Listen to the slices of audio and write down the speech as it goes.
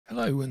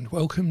Hello and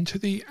welcome to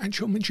the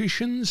Actual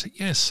Magicians.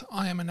 Yes,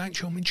 I am an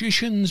Actual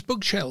Magicians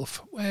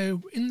bookshelf, where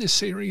in this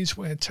series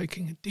we're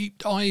taking a deep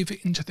dive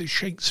into the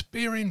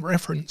Shakespearean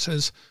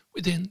references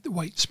within the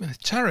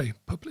Waite-Smith Tarot,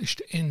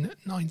 published in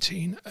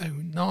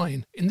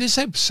 1909. In this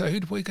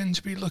episode we're going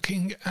to be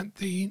looking at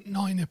the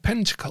Nine of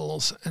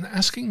Pentacles and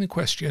asking the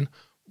question,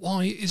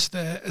 why is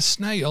there a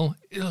snail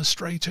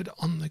illustrated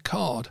on the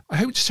card? I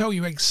hope to tell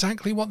you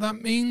exactly what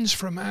that means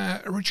from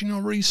our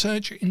original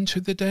research into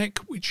the deck,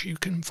 which you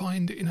can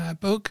find in our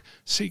book,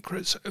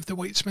 Secrets of the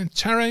Waite-Smith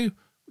Tarot,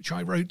 which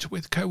I wrote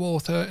with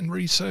co-author and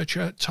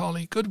researcher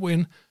Tali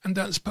Goodwin, and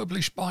that's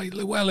published by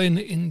Llewellyn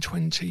in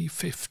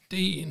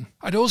 2015.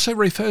 I'd also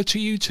refer to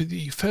you to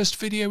the first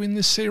video in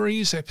this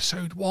series,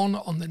 episode 1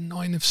 on the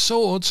Nine of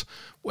Swords,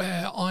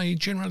 where I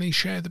generally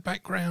share the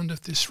background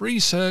of this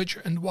research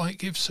and why it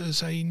gives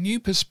us a new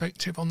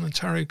perspective on the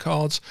tarot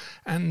cards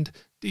and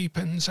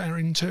deepens our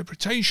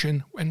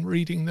interpretation when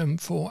reading them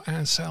for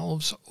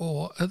ourselves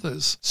or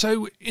others.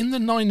 So in the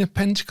Nine of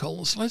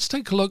Pentacles, let's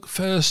take a look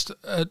first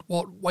at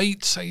what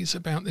Waite says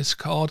about this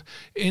card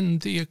in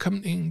the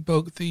accompanying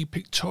book, The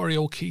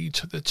Pictorial Key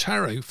to the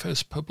Tarot,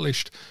 first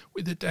published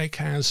with the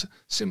deck as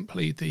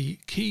simply the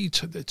Key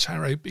to the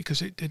Tarot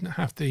because it didn't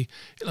have the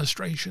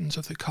illustrations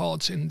of the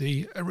cards in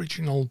the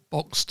original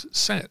boxed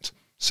set.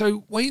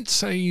 So Waite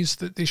says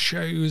that this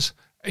shows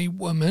a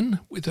woman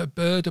with a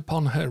bird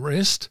upon her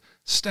wrist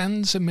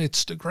stands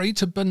amidst a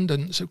great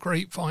abundance of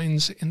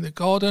grapevines in the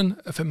garden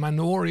of a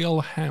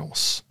manorial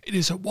house. It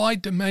is a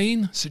wide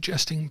domain,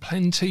 suggesting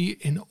plenty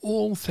in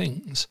all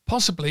things.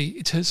 Possibly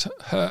it is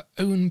her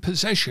own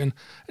possession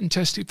and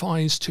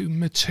testifies to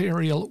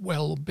material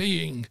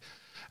well-being.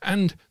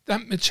 And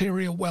that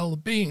material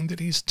well-being that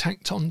he's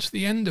tacked on to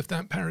the end of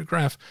that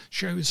paragraph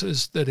shows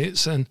us that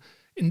it's an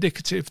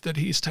indicative that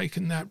he's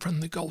taken that from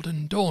the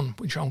Golden Dawn,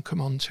 which I'll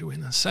come on to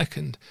in a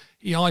second.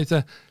 He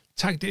either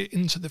tagged it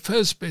into the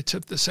first bit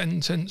of the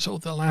sentence or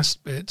the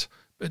last bit,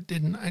 but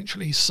didn't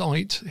actually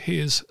cite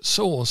his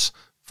source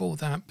for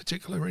that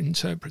particular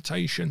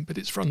interpretation, but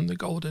it's from the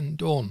Golden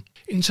Dawn.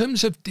 In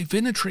terms of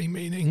divinatory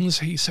meanings,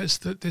 he says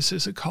that this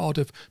is a card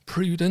of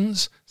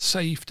prudence,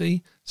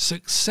 safety,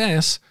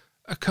 success,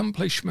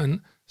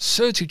 accomplishment,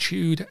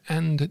 certitude,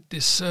 and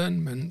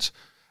discernment.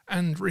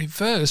 And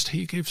reversed,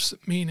 he gives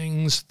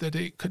meanings that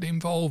it could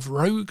involve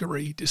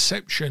roguery,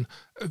 deception,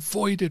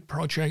 avoided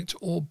project,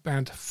 or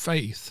bad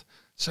faith.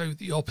 So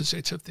the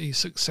opposite of the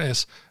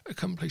success,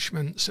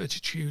 accomplishment,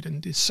 certitude,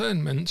 and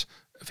discernment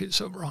of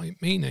its upright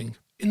meaning.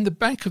 In the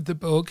back of the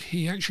book,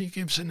 he actually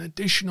gives an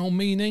additional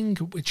meaning,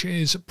 which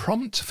is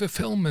prompt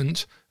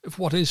fulfillment of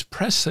what is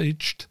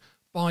presaged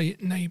by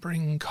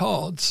neighbouring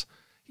cards.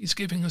 He's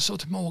giving a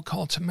sort of more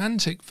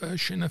cartomantic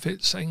version of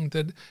it, saying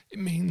that it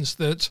means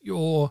that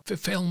your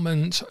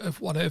fulfillment of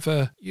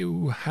whatever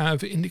you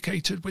have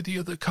indicated with the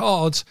other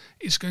cards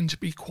is going to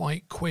be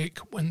quite quick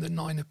when the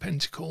Nine of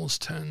Pentacles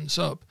turns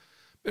up.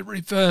 But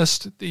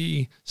reversed,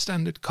 the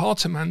standard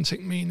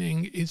cartomantic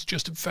meaning is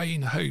just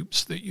vain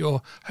hopes, that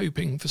you're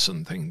hoping for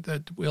something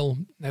that will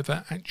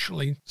never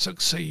actually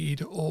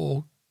succeed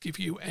or give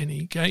you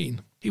any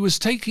gain. He was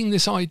taking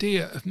this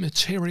idea of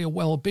material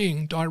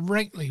well-being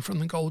directly from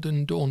the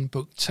Golden Dawn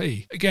Book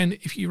T. Again,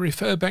 if you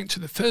refer back to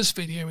the first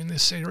video in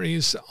this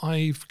series,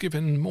 I've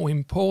given more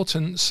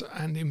importance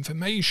and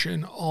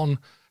information on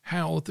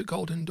how the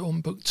Golden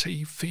Dawn Book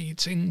T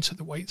feeds into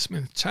the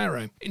Waite-Smith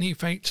Tarot. In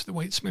effect, the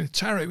Waite-Smith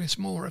Tarot is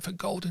more of a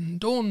Golden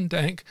Dawn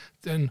deck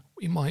than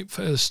we might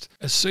first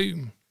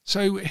assume.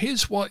 So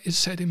here's what is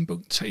said in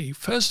Book T.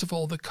 First of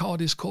all, the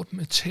card is called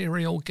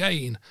Material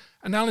Gain.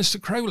 And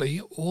Aleister Crowley,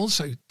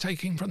 also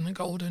taking from the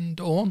Golden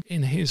Dawn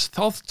in his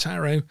Thoth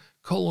Tarot,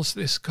 calls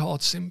this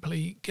card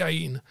simply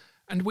Gain.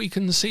 And we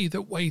can see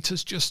that Waite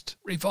has just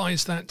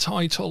revised that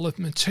title of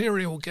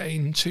Material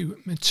Gain to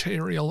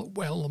Material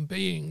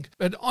Well-Being.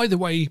 But either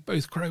way,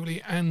 both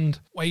Crowley and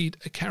Waite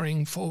are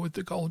carrying forward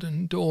the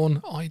Golden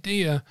Dawn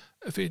idea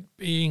of it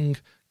being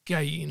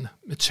gain,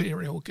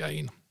 material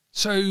gain.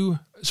 So,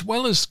 as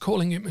well as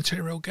calling it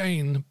material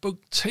gain,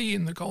 Book T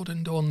in the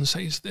Golden Dawn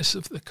says this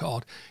of the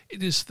card: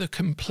 it is the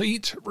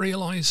complete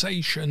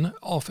realization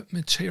of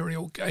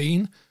material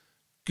gain,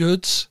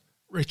 goods,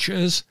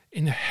 riches,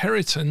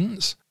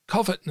 inheritance,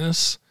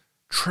 covetousness,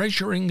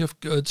 treasuring of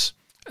goods,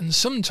 and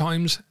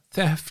sometimes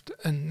theft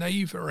and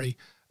knavery.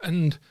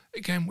 And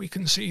again, we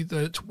can see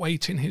that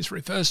Waite in his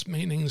reversed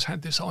meanings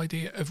had this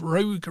idea of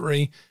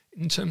roguery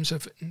in terms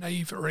of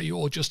knavery,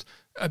 or just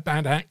a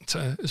bad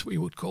actor, as we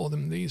would call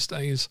them these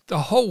days. The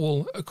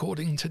whole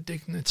according to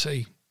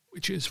dignity,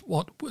 which is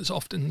what was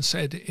often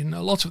said in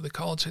a lot of the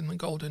cards in the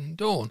Golden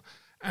Dawn.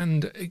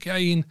 And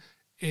again,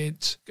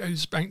 it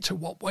goes back to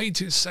what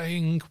Waite is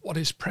saying, what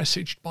is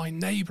presaged by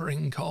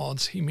neighbouring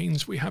cards. He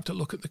means we have to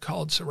look at the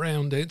cards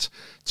around it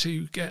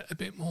to get a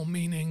bit more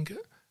meaning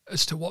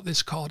as to what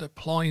this card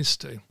applies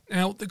to.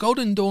 Now, the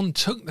Golden Dawn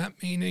took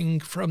that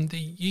meaning from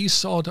the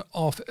Yesod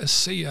of a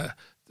seer,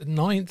 the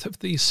ninth of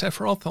the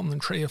Sephiroth on the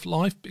Tree of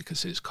Life,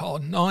 because it's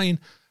card 9.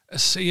 A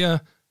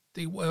seer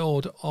the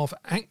world of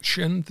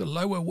action, the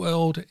lower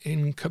world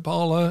in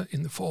Kabbalah,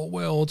 in the four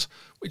worlds,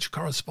 which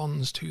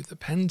corresponds to the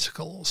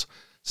pentacles.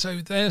 So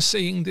they're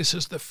seeing this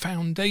as the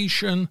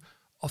foundation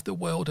of the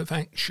world of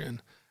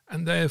action,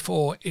 and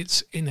therefore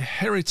its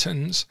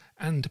inheritance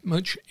and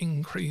much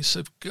increase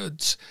of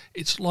goods.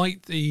 It's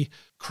like the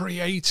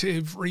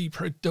creative,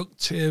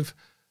 reproductive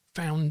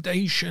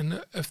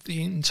foundation of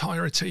the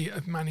entirety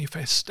of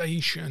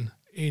manifestation.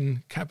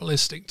 In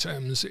Kabbalistic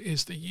terms,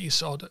 is the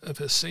Yesod of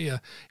Asiya.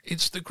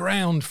 It's the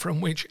ground from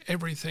which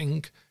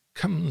everything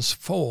comes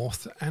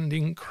forth and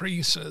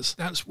increases.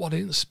 That's what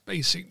its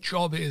basic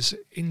job is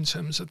in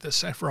terms of the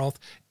Sephiroth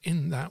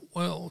in that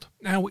world.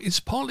 Now, it's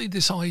partly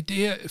this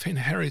idea of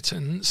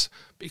inheritance,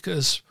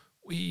 because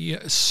we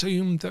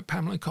assume that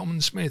Pamela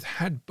Common-Smith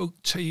had Book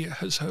T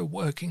as her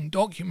working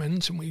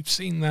document, and we've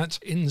seen that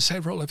in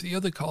several of the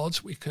other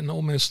cards. We can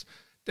almost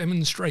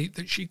demonstrate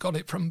that she got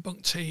it from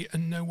Book T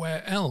and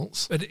nowhere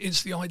else. But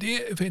it's the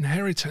idea of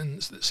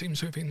inheritance that seems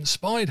to have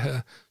inspired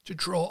her to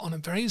draw on a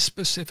very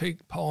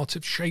specific part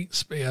of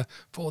Shakespeare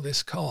for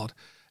this card.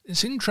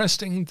 It's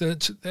interesting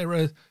that there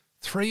are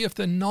 3 of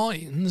the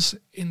 9s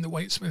in the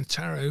Waite-Smith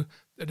Tarot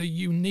that are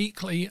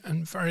uniquely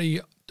and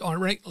very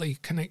directly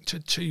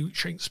connected to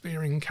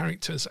Shakespearean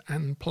characters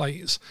and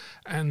plays.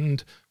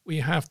 And we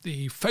have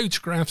the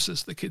photographs,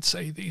 as the kids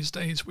say these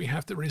days. We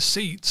have the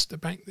receipts to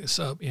back this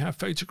up. We have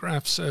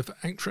photographs of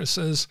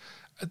actresses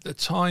at the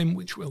time,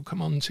 which we'll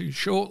come on to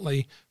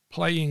shortly,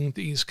 playing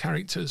these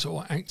characters,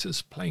 or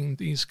actors playing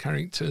these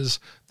characters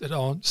that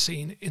are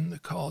seen in the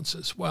cards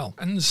as well.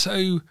 And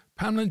so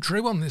Pamela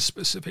drew on this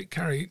specific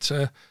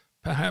character,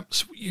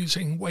 perhaps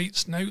using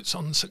Waite's notes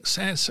on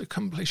success,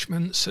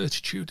 accomplishment,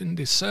 certitude and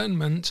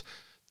discernment.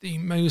 The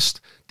most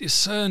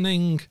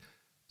discerning,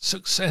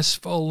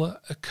 successful,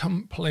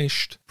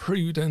 accomplished,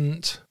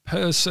 prudent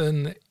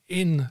person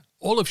in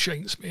all of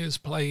Shakespeare's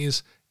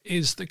plays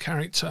is the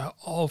character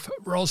of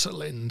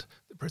Rosalind,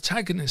 the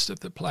protagonist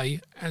of the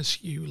play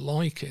As You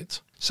Like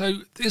It. So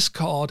this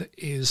card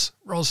is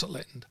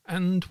Rosalind,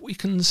 and we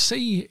can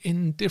see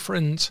in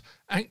different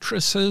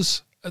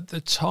actresses at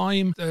the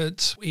time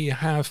that we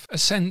have a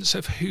sense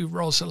of who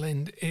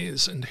Rosalind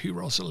is and who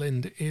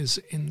Rosalind is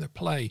in the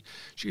play.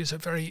 She is a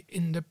very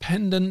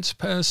independent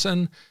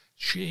person.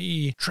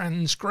 She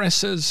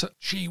transgresses,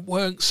 she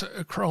works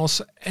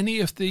across any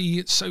of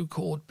the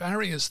so-called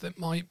barriers that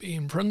might be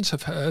in front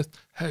of her,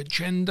 her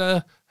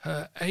gender,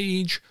 her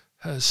age,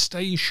 her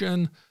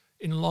station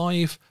in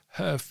life,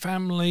 her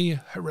family,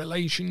 her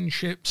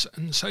relationships,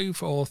 and so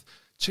forth,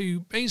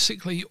 to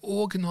basically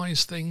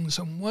organise things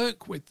and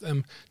work with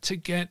them to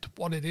get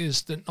what it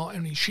is that not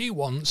only she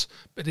wants,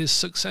 but is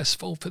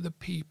successful for the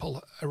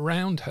people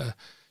around her.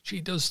 She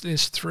does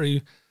this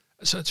through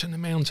a certain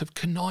amount of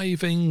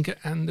conniving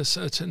and a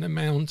certain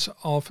amount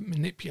of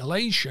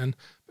manipulation,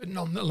 but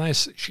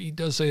nonetheless she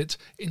does it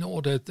in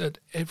order that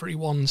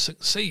everyone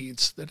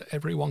succeeds, that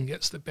everyone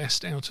gets the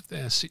best out of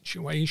their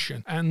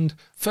situation. And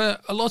for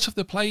a lot of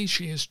the play,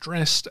 she is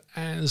dressed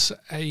as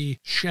a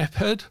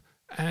shepherd.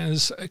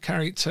 As a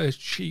character,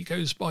 she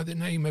goes by the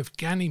name of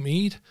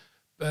Ganymede,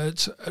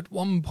 but at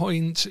one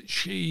point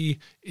she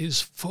is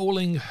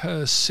fooling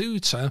her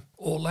suitor,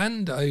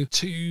 Orlando,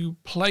 to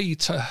play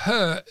to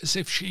her as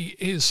if she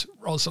is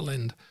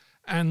Rosalind.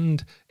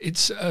 And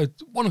it's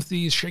one of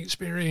these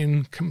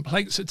Shakespearean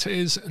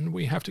complexities, and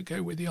we have to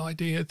go with the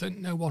idea that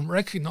no one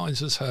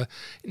recognises her.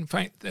 In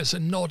fact, there's a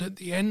nod at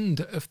the end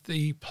of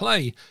the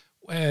play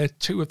where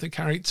 2 of the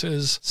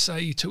characters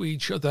say to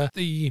each other,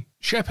 the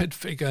shepherd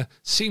figure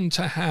seemed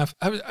to have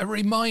a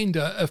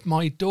reminder of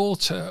my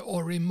daughter,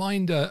 or a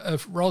reminder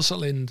of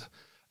Rosalind.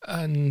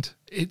 And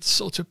it's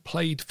sort of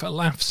played for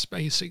laughs,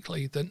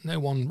 basically, that no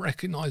one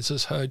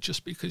recognises her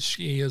just because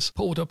she has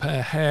pulled up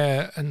her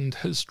hair and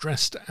has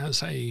dressed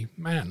as a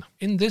man.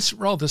 In this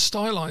rather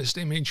stylised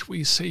image,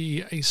 we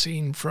see a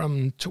scene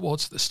from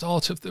towards the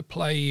start of the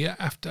play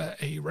after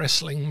a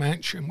wrestling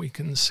match, and we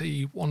can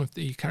see one of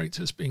the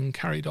characters being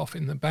carried off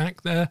in the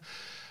back there.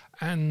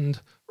 And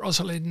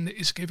Rosalind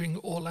is giving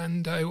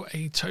Orlando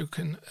a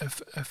token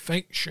of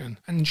affection,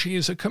 and she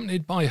is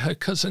accompanied by her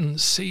cousin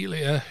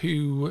Celia,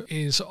 who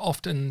is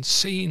often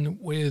seen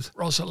with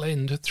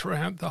Rosalind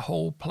throughout the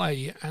whole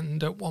play,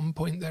 and at one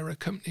point they're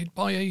accompanied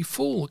by a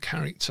fool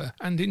character.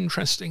 And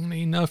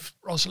interestingly enough,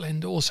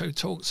 Rosalind also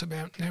talks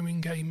about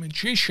knowing a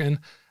magician,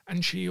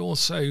 and she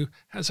also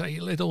has a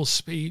little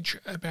speech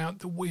about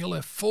the Wheel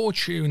of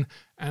Fortune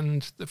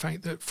and the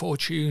fact that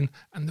fortune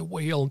and the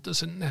wheel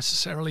doesn't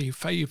necessarily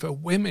favour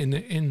women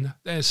in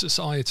their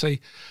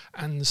society.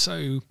 And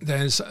so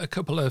there's a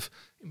couple of,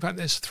 in fact,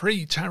 there's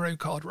 3 tarot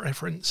card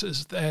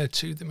references there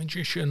to the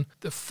magician,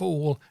 the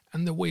fool,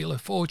 and the Wheel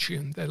of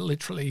Fortune. They're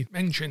literally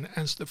mentioned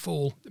as the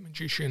fool, the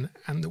magician,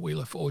 and the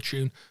Wheel of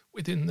Fortune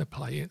within the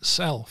play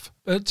itself.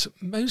 But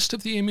most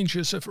of the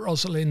images of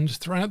Rosalind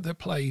throughout the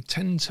play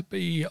tend to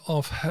be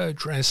of her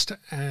dressed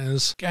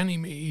as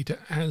Ganymede,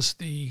 as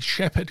the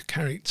shepherd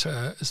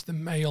character, as the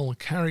male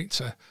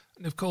character.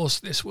 And of course,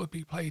 this would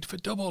be played for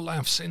double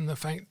laughs in the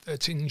fact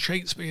that in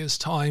Shakespeare's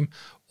time,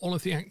 all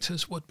of the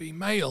actors would be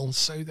male,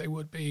 so they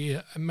would be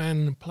a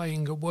man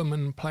playing a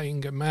woman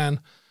playing a man,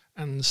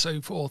 and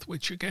so forth,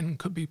 which again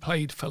could be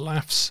played for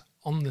laughs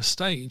on the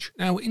stage.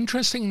 Now,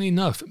 interestingly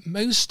enough,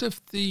 most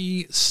of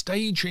the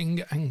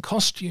staging and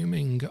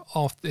costuming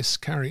of this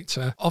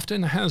character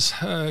often has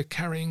her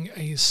carrying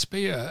a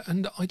spear,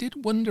 and I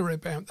did wonder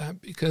about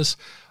that because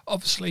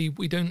obviously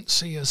we don't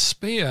see a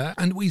spear,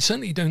 and we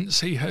certainly don't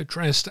see her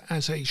dressed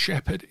as a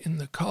shepherd in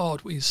the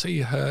card. We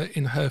see her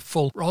in her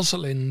full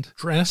Rosalind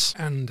dress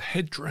and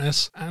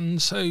headdress,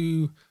 and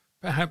so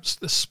perhaps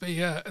the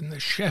spear and the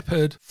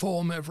shepherd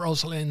form of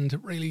Rosalind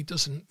really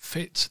doesn't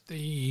fit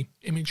the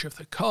image of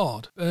the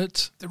card.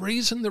 But the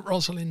reason that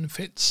Rosalind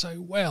fits so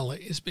well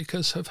is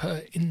because of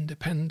her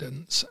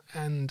independence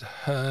and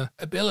her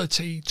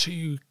ability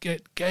to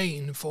get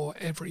gain for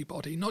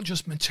everybody. Not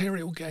just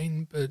material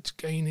gain, but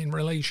gain in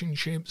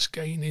relationships,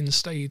 gain in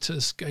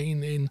status,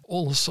 gain in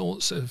all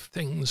sorts of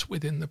things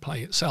within the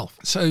play itself.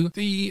 So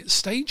the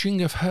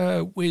staging of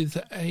her with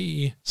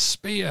a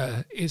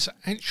spear is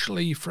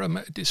actually from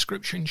a description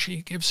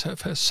she gives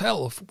of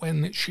herself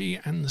when she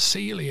and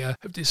Celia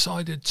have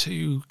decided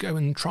to go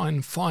and try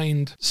and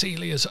find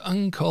Celia's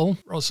uncle,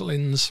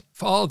 Rosalind's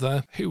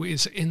father, who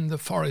is in the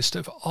forest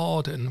of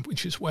Arden,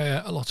 which is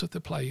where a lot of the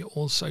play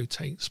also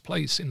takes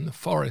place, in the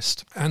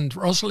forest. And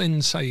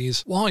Rosalind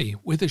says, "Why,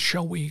 whither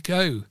shall we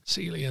go?"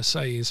 Celia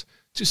says,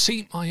 "To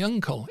seek my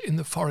uncle in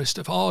the forest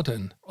of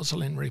Arden."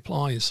 Rosalind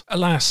replies,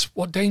 "Alas,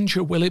 what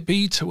danger will it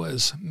be to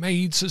us,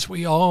 maids as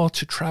we are,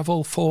 to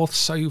travel forth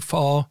so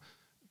far?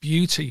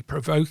 Beauty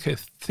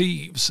provoketh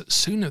thieves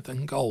sooner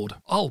than gold."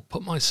 "I'll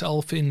put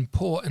myself in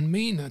poor and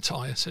mean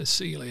attire," says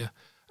Celia,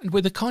 "and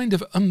with a kind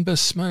of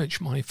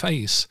besmirch my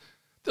face.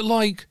 The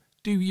like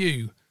do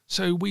you,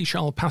 so we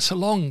shall pass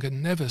along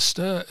and never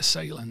stir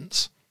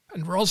assailants."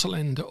 And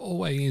Rosalind,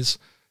 always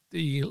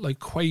the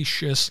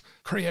loquacious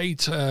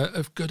creator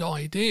of good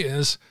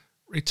ideas,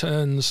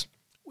 returns,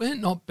 "Were it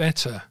not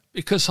better,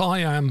 because I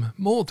am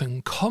more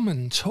than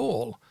common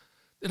tall,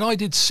 that I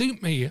did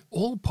suit me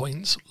all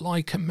points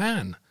like a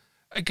man,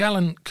 a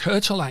gallant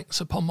curtle-axe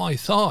upon my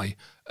thigh,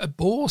 a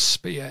boar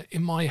spear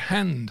in my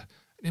hand,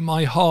 and in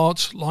my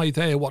heart lie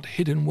there what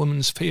hidden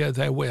woman's fear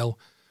there will.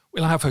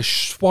 We'll have a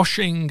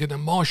swashing and a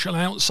martial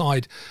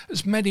outside,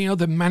 as many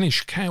other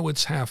mannish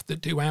cowards have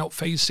that do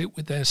outface it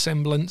with their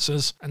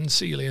semblances." And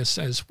Celia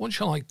says, "What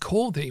shall I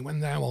call thee when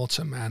thou art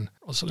a man?"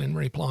 Rosalind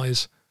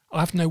replies,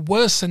 "I'll have no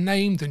worse a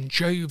name than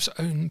Jove's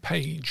own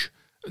page,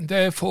 and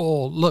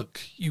therefore,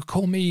 look, you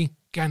call me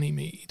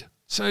Ganymede."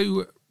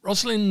 So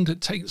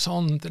Rosalind takes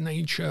on the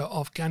nature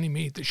of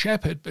Ganymede the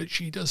shepherd, but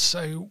she does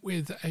so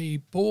with a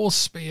boar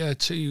spear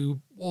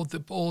to ward the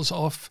boars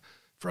off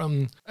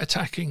from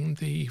attacking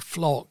the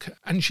flock.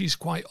 And she's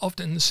quite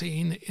often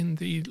seen in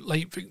the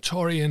late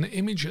Victorian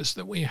images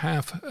that we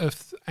have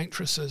of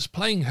actresses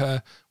playing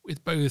her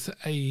with both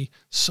a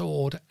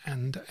sword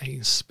and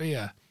a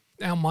spear.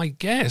 Now, my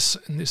guess,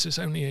 and this is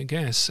only a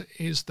guess,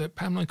 is that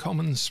Pamela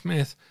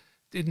Common-Smith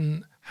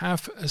didn't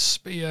have a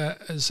spear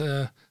as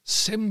a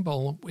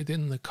symbol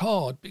within the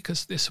card,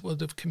 because this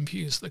would have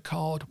confused the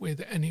card with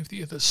any of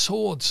the other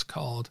swords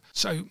card.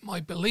 So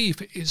my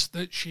belief is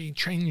that she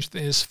changed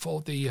this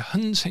for the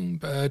hunting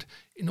bird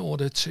in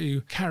order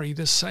to carry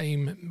the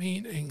same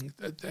meaning,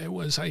 that there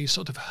was a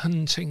sort of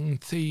hunting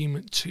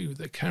theme to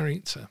the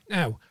character.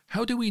 Now,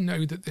 how do we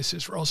know that this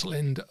is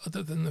Rosalind,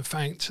 other than the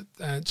fact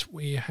that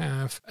we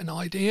have an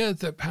idea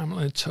that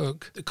Pamela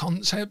took the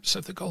concepts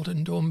of the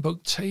Golden Dawn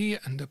Book T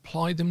and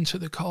applied them to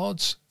the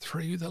cards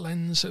through the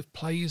lens of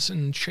plays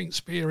and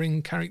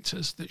Shakespearean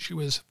characters that she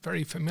was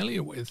very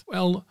familiar with?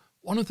 Well,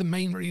 one of the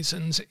main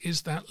reasons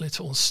is that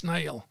little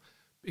snail.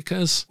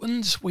 Because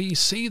once we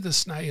see the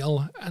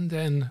snail and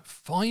then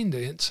find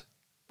it,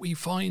 we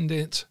find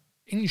it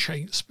in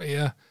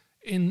Shakespeare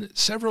in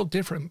several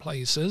different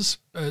places,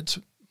 but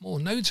more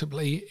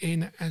notably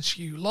in As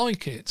You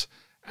Like It,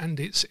 and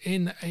it's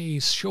in a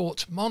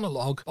short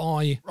monologue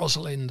by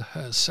Rosalind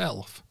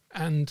herself.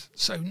 And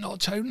so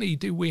not only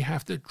do we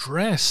have the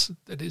dress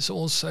that is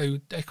also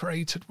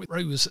decorated with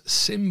rose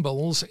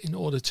symbols in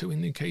order to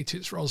indicate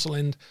it's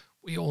Rosalind,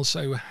 we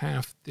also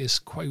have this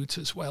quote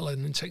as well,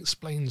 and it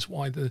explains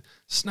why the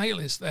snail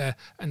is there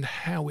and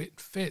how it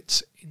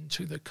fits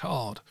into the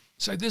card.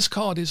 So this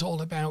card is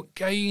all about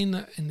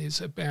gain and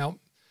is about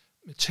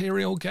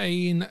material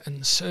gain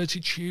and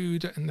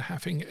certitude and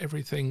having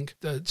everything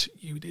that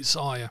you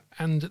desire.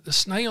 And the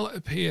snail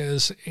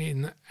appears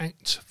in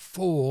Act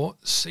 4,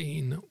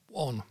 Scene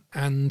 1.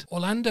 And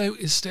Orlando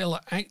is still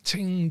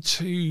acting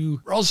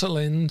to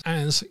Rosalind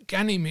as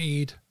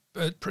Ganymede,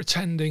 but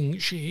pretending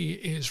she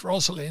is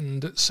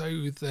Rosalind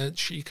so that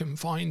she can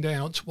find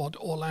out what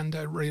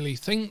Orlando really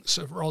thinks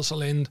of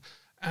Rosalind,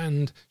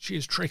 and she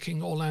is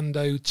tricking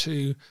Orlando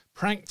to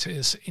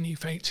practice, in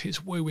effect,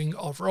 his wooing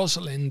of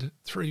Rosalind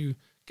through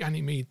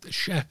Ganymede the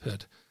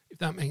shepherd. If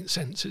that makes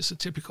sense, it's a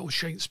typical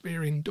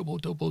Shakespearean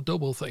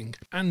double thing.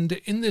 And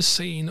in this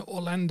scene,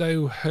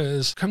 Orlando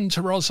has come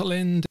to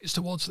Rosalind. It's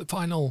towards the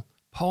final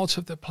part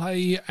of the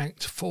play,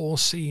 Act 4,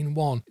 Scene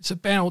 1. It's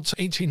about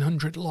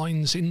 1800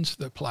 lines into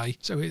the play,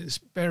 so it's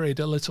buried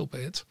a little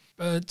bit.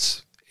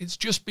 But it's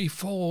just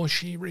before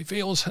she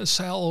reveals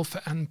herself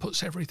and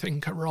puts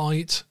everything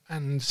right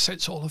and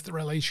sets all of the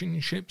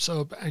relationships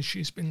up as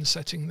she's been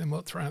setting them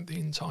up throughout the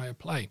entire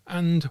play.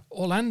 And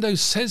Orlando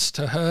says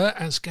to her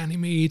as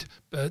Ganymede,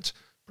 but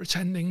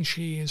pretending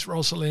she is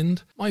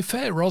Rosalind, "My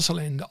fair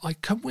Rosalind, I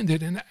come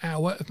within an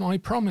hour of my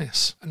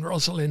promise." And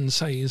Rosalind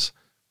says,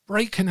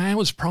 "Break an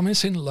hour's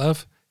promise in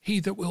love. He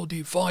that will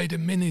divide a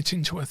minute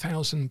into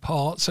 1,000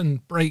 parts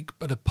and break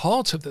but a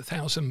part of the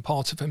 1,000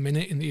 part of a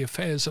minute in the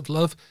affairs of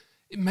love,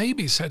 it may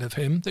be said of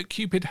him that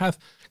Cupid hath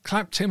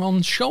clapped him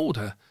on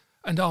shoulder,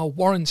 and I'll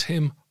warrant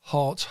him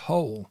heart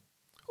whole."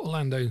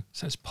 Orlando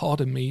says,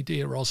 "Pardon me,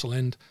 dear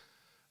Rosalind."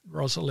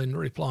 Rosalind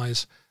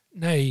replies,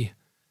 "Nay,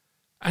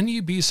 an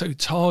you be so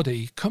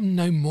tardy, come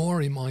no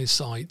more in my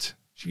sight."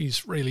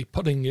 She's really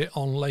putting it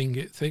on, laying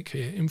it thick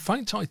here. In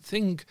fact, I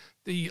think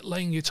the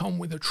laying it on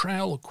with a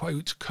trowel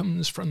quote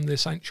comes from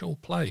this actual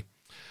play.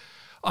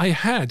 "I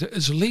had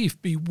as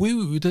lief be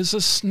wooed as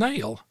a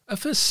snail."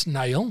 "Of a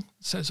snail?"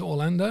 says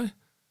Orlando.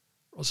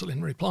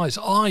 Rosalind replies,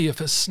 "Ay, of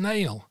a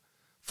snail.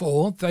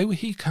 For though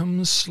he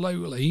comes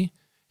slowly,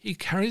 he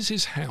carries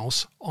his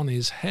house on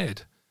his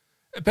head.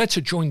 A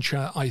better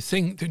jointure, I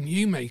think, than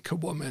you make a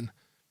woman.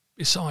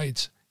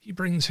 Besides, he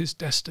brings his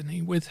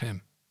destiny with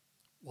him."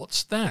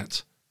 "What's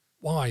that?"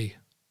 "Why,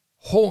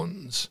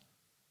 horns,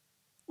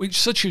 which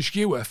such as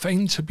you are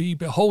fain to be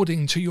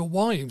beholding to your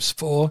wives,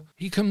 for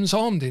he comes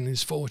armed in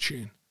his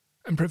fortune,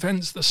 and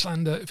prevents the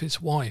slander of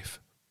his wife."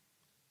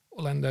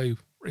 Orlando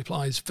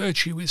replies,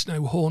 "Virtue is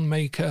no horn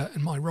maker,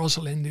 and my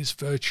Rosalind is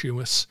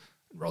virtuous."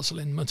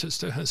 Rosalind mutters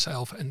to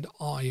herself, "And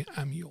I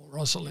am your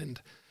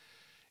Rosalind."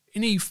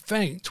 In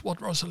effect,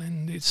 what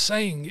Rosalind is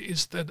saying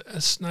is that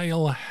a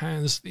snail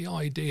has the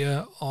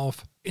idea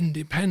of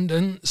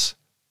independence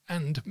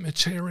and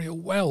material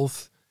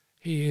wealth.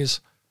 He is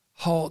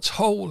heart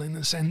whole, in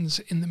a sense,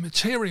 in the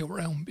material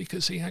realm,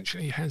 because he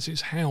actually has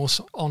his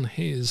house on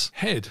his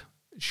head,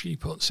 as she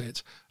puts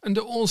it. And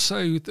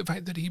also the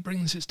fact that he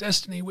brings his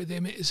destiny with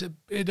him is a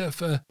bit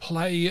of a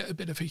play, a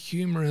bit of a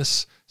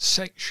humorous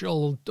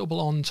sexual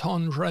double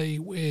entendre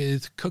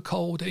with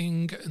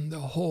cuckolding and the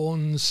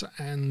horns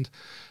and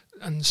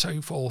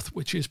so forth,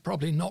 which is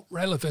probably not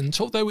relevant,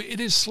 although it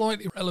is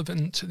slightly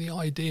relevant to the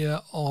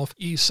idea of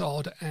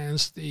Isod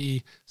as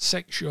the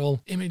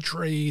sexual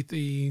imagery,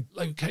 the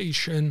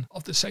location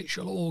of the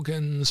sexual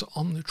organs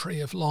on the tree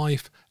of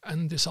life,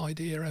 and this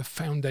idea of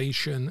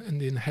foundation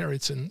and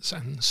inheritance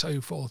and so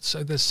forth.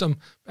 So there's some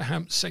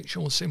perhaps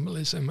sexual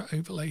symbolism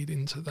overlaid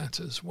into that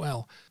as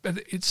well.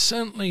 But it's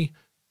certainly,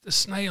 the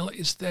snail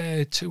is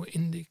there to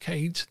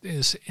indicate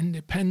this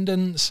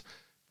independence,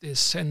 this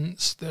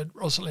sense that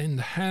Rosalind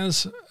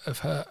has of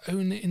her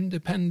own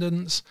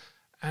independence,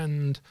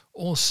 and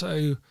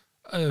also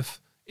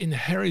of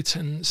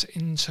inheritance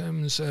in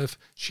terms of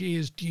she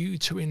is due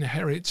to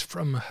inherit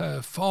from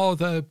her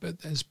father, but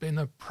there's been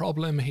a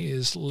problem, he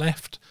is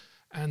left,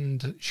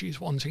 and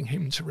she's wanting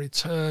him to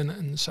return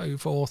and so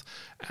forth,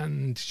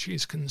 and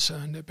she's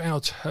concerned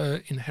about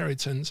her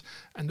inheritance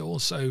and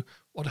also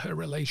what her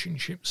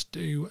relationships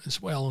do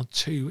as well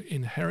to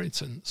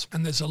inheritance.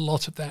 And there's a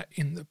lot of that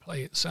in the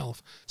play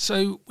itself.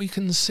 So we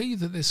can see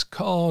that this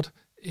card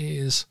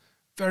is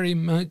very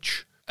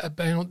much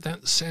about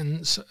that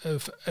sense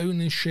of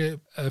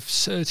ownership, of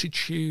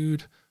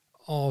certitude,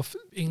 of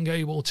being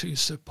able to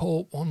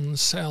support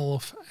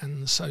oneself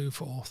and so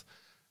forth.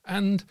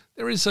 And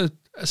there is a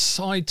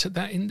side to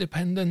that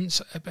independence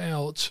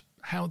about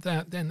how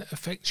that then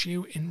affects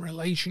you in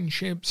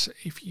relationships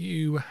if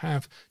you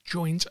have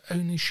joint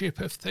ownership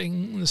of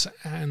things,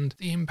 and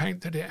the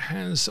impact that it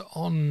has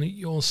on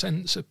your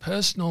sense of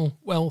personal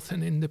wealth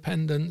and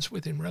independence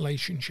within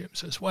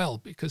relationships as well,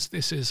 because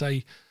this is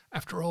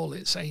after all,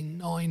 it's a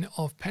Nine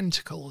of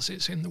Pentacles.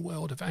 It's in the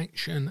world of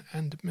action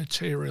and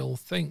material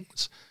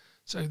things.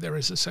 So there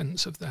is a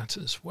sense of that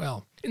as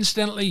well.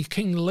 Incidentally,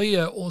 King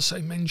Lear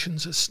also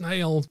mentions a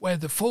snail, where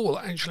the fool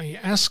actually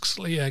asks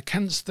Lear,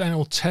 "Canst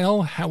thou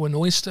tell how an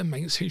oyster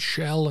makes his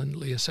shell?" And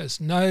Lear says,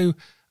 "No."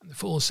 And the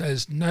fool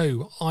says,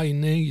 "No, I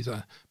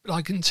neither. But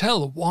I can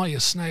tell why a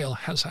snail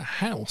has a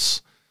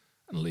house."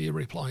 And Lear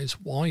replies,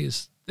 "Why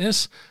is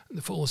this?" And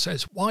the fool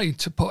says, "Why,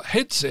 to put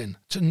heads in,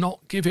 to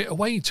not give it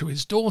away to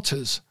his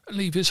daughters, and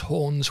leave his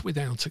horns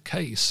without a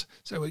case."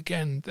 So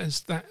again,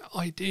 there's that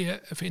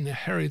idea of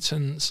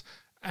inheritance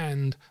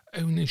and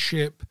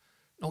ownership,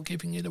 not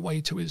giving it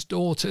away to his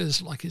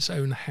daughters like his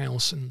own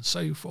house and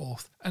so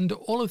forth. And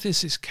all of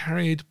this is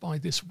carried by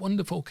this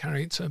wonderful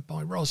character,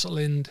 by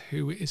Rosalind,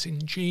 who is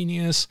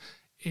ingenious,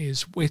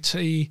 is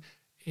witty,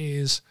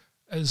 is,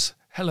 as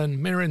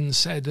Helen Mirren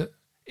said,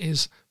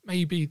 is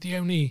maybe the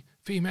only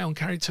female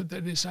character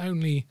that is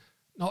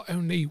not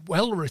only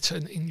well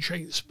written in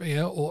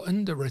Shakespeare or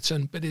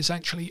underwritten, but is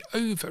actually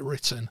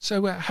overwritten.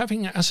 So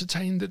having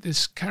ascertained that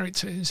this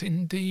character is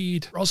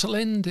indeed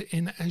Rosalind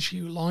in As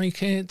You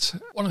Like It,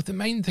 one of the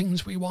main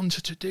things we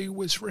wanted to do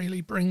was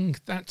really bring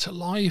that to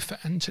life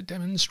and to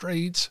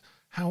demonstrate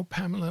how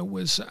Pamela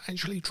was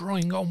actually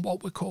drawing on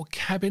what were called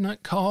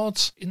cabinet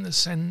cards, in the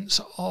sense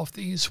of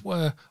these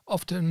were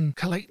often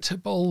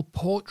collectible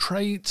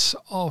portraits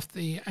of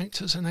the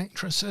actors and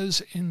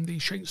actresses in the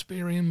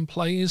Shakespearean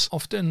plays,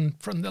 often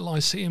from the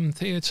Lyceum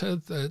Theatre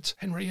that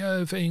Henry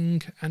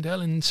Irving and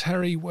Ellen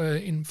Terry were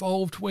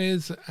involved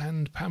with,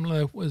 and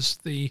Pamela was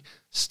the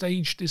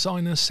stage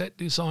designer, set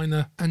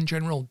designer, and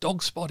general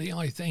dog's body,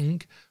 I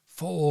think,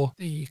 for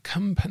the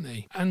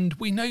company. And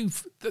we know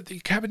that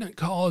the cabinet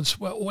cards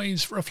were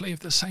always roughly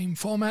of the same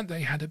format.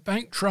 They had a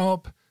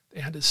backdrop,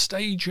 they had a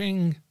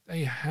staging,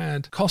 they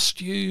had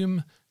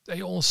costume,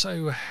 they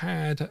also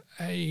had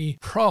a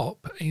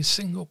prop, a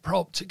single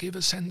prop, to give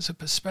a sense of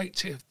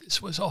perspective.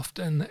 This was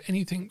often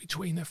anything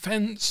between a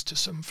fence to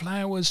some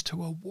flowers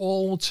to a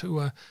wall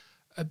to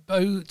a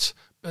boat,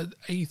 but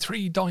a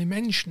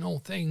three-dimensional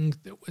thing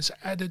that was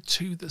added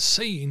to the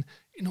scene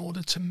in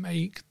order to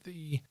make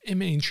the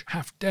image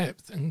have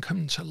depth and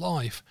come to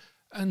life.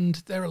 And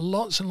there are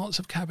lots and lots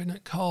of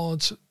cabinet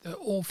cards that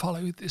all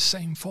follow this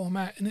same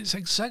format, and it's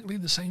exactly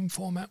the same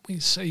format we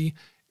see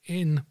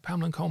in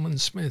Pamela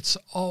Colman-Smith's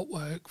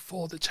artwork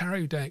for the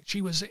tarot deck.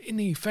 She was in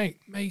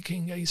effect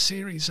making a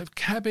series of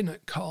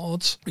cabinet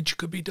cards, which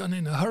could be done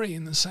in a hurry,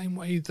 in the same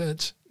way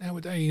that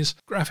nowadays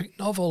graphic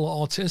novel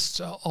artists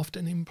are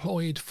often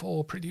employed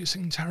for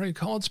producing tarot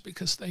cards,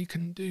 because they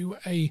can do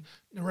a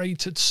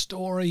narrated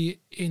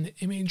story in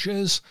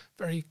images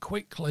very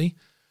quickly,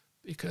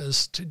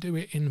 because to do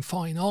it in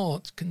fine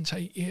art can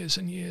take years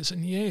and years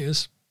and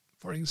years.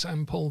 For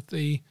example,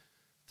 the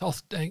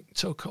Thoth deck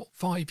took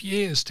 5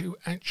 years to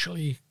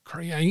actually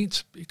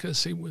create,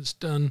 because it was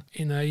done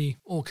in a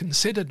more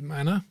considered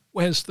manner,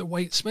 whereas the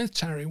Waite-Smith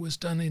Tarot was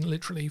done in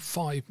literally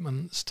 5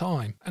 months'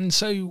 time. And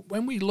so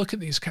when we look at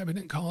these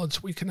cabinet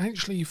cards, we can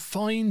actually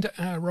find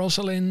our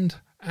Rosalind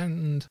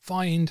and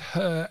find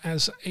her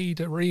as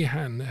Ada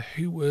Rehan,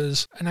 who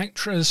was an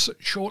actress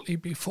shortly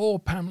before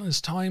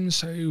Pamela's time,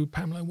 so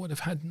Pamela would have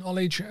had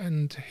knowledge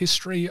and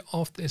history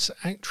of this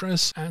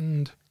actress.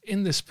 And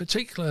in this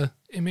particular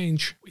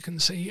image, we can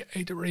see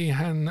Ada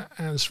Rehan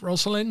as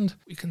Rosalind.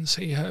 We can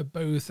see her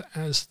both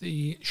as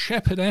the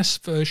shepherdess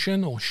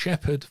version, or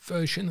shepherd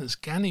version, as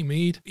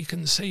Ganymede. We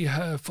can see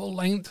her full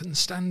length and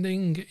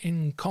standing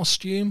in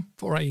costume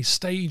for a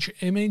stage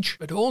image,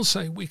 but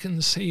also we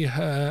can see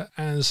her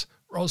as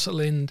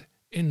Rosalind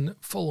in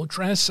full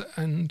dress.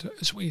 And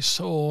as we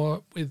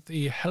saw with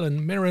the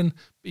Helen Mirren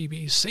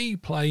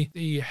BBC play,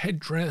 the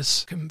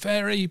headdress can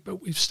vary,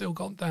 but we've still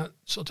got that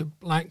sort of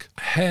black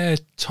hair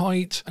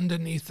tight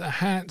underneath the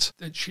hat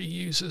that she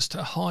uses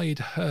to hide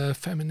her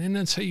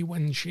femininity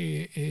when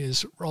she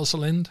is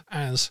Rosalind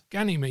as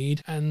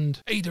Ganymede.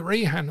 And Ada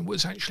Rehan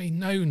was actually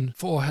known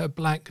for her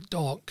black,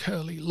 dark,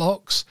 curly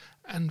locks.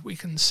 And we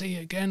can see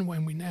again,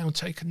 when we now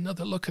take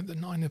another look at the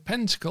Nine of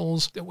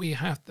Pentacles, that we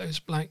have those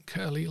black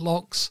curly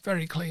locks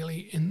very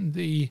clearly in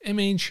the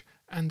image,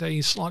 and a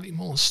slightly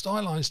more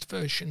stylized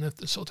version of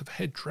the sort of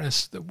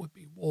headdress that would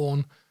be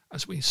worn,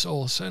 as we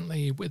saw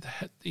certainly with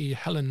the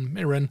Helen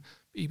Mirren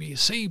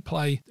BBC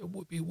play, that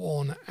would be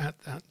worn at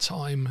that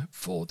time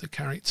for the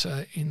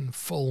character in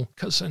full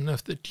cousin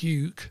of the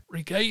Duke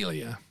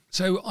regalia.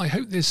 So I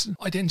hope this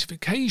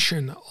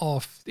identification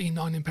of the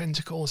Nine of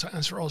Pentacles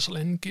as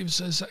Rosalind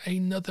gives us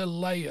another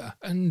layer.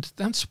 And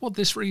that's what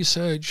this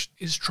research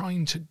is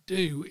trying to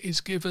do, is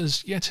give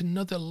us yet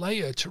another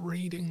layer to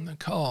reading the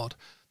card.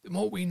 The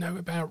more we know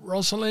about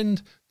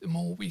Rosalind, the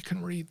more we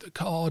can read the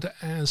card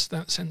as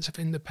that sense of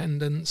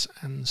independence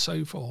and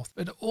so forth.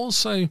 But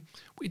also,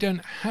 we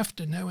don't have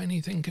to know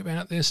anything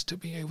about this to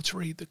be able to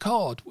read the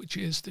card, which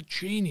is the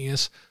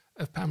genius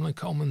of Pamela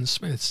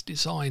Colman-Smith's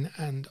design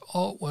and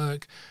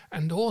artwork,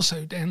 and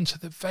also down to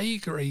the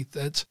vagary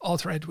that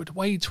Arthur Edward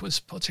Waite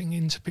was putting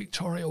into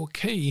pictorial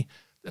key,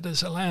 that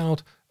has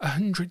allowed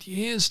 100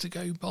 years to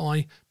go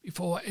by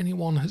before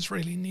anyone has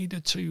really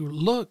needed to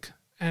look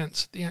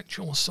at the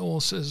actual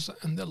sources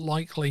and the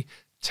likely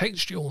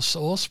textual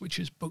source, which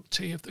is Book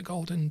T of the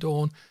Golden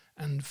Dawn,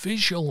 and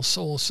visual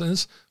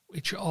sources,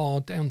 which are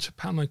down to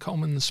Pamela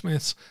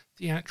Colman-Smith's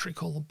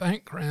theatrical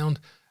background,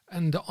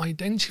 and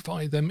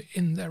identify them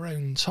in their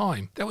own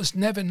time. That was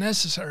never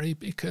necessary,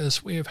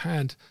 because we have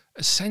had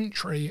a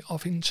century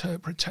of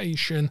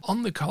interpretation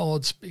on the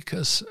cards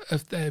because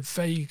of their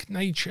vague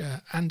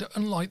nature. And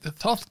unlike the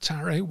Thoth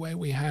Tarot, where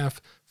we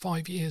have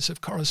 5 years of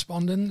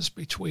correspondence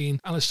between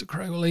Aleister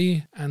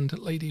Crowley and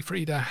Lady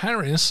Freda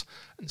Harris,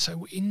 and so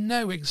we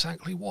know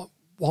exactly what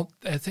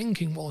their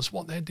thinking was,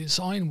 what their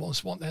design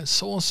was, what their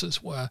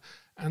sources were.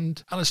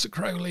 And Aleister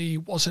Crowley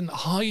wasn't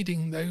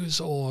hiding those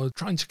or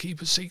trying to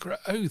keep a secret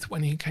oath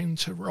when he came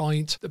to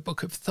write the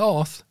Book of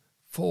Thoth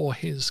for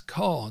his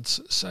cards.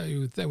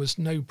 So there was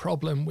no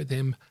problem with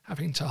him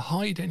having to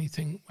hide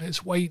anything,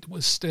 whereas Waite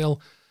was still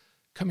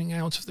coming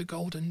out of the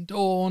Golden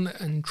Dawn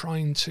and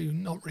trying to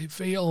not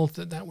reveal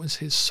that that was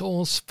his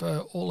source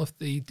for all of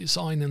the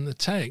design and the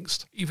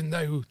text, even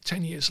though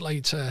 10 years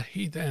later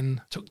he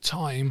then took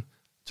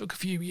a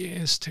few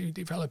years to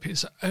develop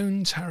his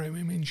own tarot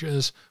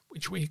images,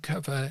 which we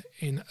cover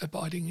in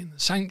Abiding in the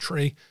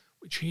Sanctuary,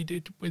 which he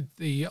did with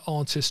the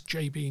artist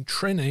J.B.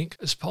 Trinick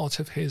as part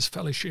of his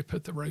Fellowship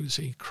of the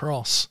Rosy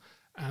Cross,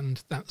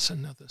 and that's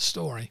another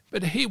story.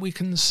 But here we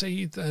can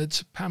see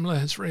that Pamela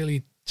has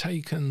really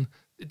taken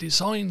the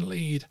design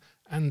lead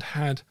and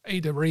had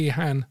Ada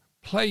Rehan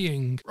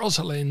playing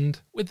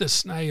Rosalind with the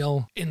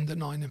snail in the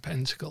Nine of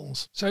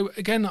Pentacles. So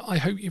again, I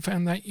hope you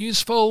found that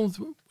useful.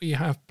 We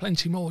have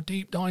plenty more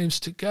deep dives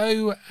to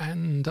go,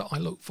 and I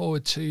look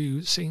forward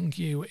to seeing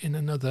you in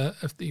another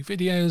of the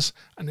videos.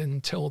 And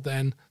until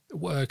then, the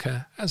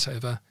worker, as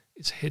ever,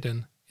 is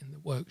hidden in the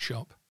workshop.